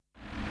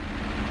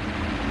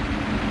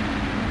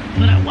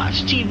But I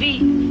watch TV,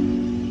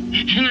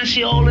 and I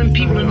see all them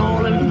people in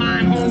all them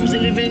fine homes they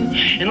live in,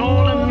 and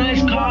all them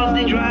nice cars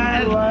they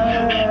drive,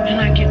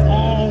 and I get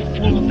all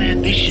full of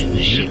ambition.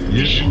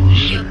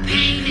 Your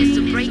pain is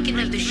the breaking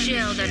of the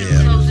shell that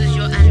encloses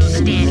your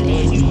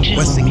understanding.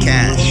 What's the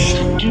cash?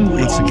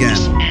 Once again.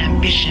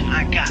 Ambition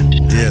I got.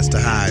 Yeah, it's the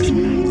Hive.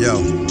 Yo.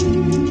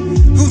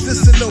 Who's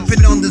this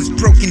eloping on this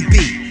broken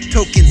beat?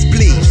 Tokens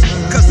please,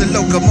 cause the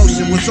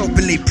locomotion was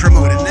openly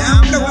promoted.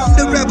 Now I'm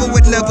the rebel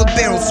with level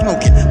barrel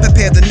smoking.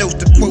 Prepare the notes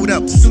to quote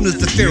up soon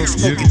as the pharaoh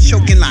smoking.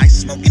 Choking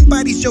lies, smoking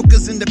by these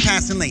jokers in the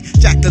passing lane.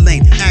 Jack the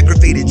lane,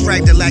 aggravated,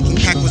 drag the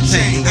lacking pack with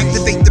chain.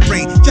 Activate the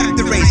brain, jack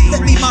the race.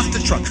 Let me monster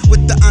truck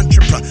with the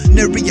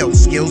entrepreneurial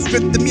skills.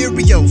 Rip the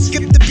Murio,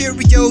 skip the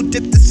Burio,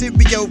 dip the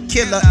serial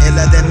killer,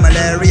 iller than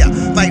malaria.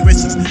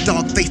 Viruses,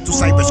 dog faced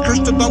Osiris,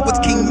 cursed along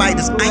with King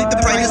Midas. I ain't the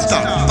brightest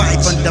star,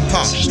 5 under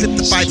par. Slip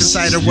the 5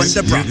 inside a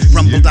wonder bra.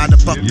 Rumbled out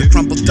of buck, the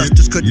crumbled dust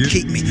just couldn't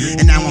keep me.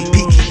 And now I'm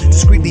peaking,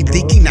 discreetly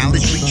leaking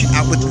knowledge, reaching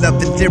out with love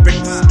and lyrics.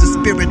 The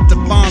spirit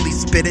of Marley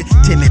spit it,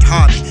 timid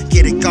Harley,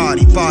 get it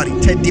gaudy, body,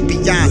 Ted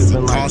DiBiase,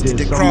 caused it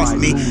to cross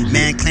me.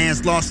 Man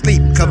clans lost sleep,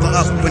 cover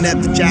up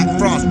whenever Jack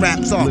Frost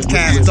raps off,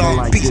 cast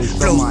off beats,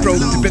 flows to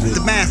rip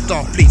the mask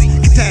off, please.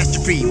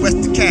 Catastrophe, what's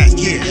the cash?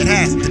 Yeah, it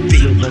has to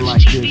be. Living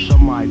like this, I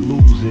might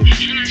lose it.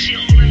 And I see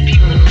all them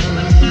people in all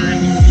them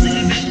fine homes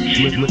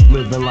they live in.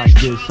 Living like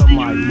this, I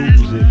might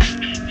lose it.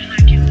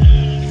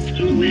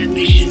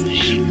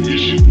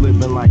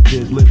 Living like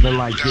this, living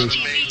like this.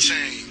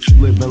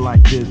 Living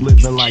like this,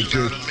 living like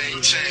this.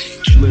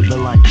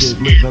 Living like this,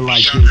 living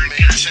like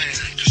this.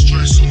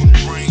 Stress on the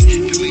brain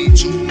can lead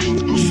to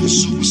a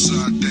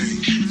suicide thing.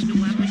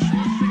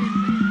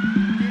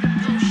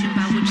 Potion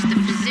by which the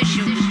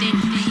physician within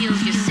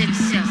heals your sick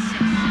self.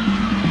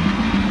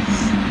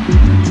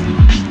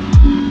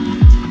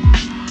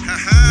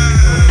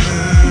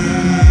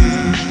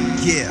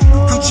 Yeah,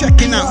 I'm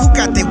checking out who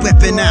got their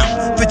weapon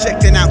out,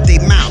 projecting out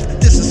their mouth,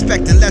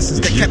 disrespecting lessons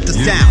that kept us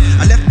down.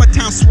 I left my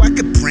town so I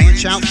could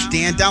branch out,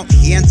 stand out,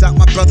 hands out,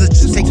 my brothers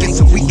just take it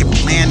so we can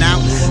plan out.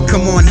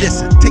 Come on,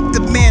 listen, take the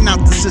man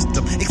out the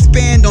system,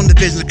 expand on the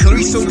vision,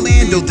 Clarice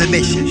Orlando the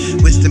mission.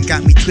 Wisdom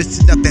got me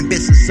twisted up,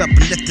 ambitions up,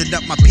 and lifted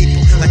up my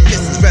people like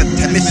this is rev.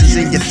 Have missions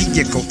in your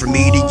vehicle from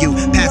me to you,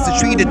 pass the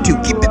tree to two,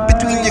 keep it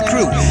between your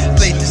crew.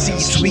 Play the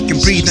seed so we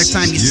can breathe. Next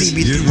time you see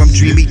me through, I'm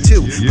dreamy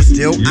too, but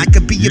still I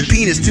could be your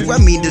penis too.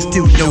 I mean this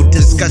too. No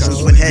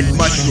discussions when head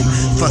mushroom,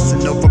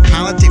 fussing over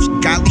politics,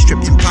 godly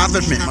stripped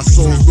impoverishment. My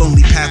soul's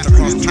lonely path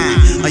across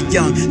time. A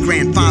young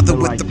grandfather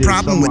with the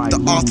problem with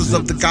the authors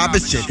of the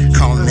garbage shit,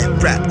 calling it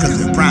rap cause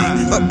it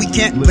rhyme. But we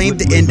can't blame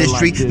the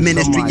industry,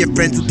 ministry, your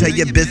friends who tell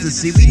your business.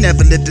 See, we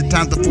never lived in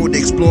times before they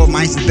explore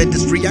minds of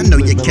industry. I know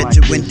you catch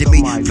a wind of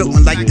me,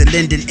 floating like the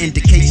Linden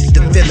indications,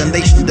 the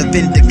elation, the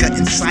vindica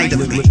inside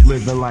of me.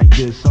 Living like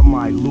this, I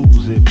might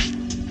lose it.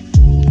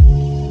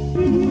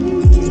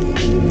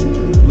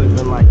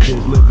 Living like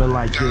this, living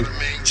like this.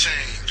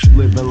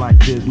 Living like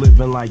this,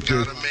 living like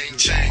this.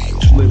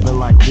 Living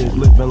like this,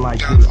 living like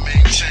this.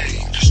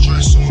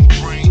 Stress on the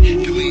brain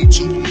can lead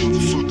to a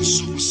motherfucking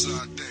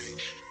suicide thing.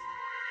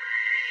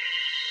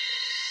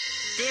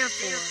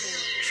 Therefore,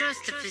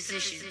 trust the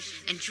physician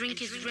and drink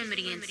his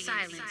remedy in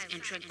silence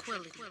and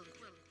tranquility.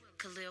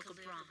 Khalil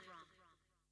Gibran.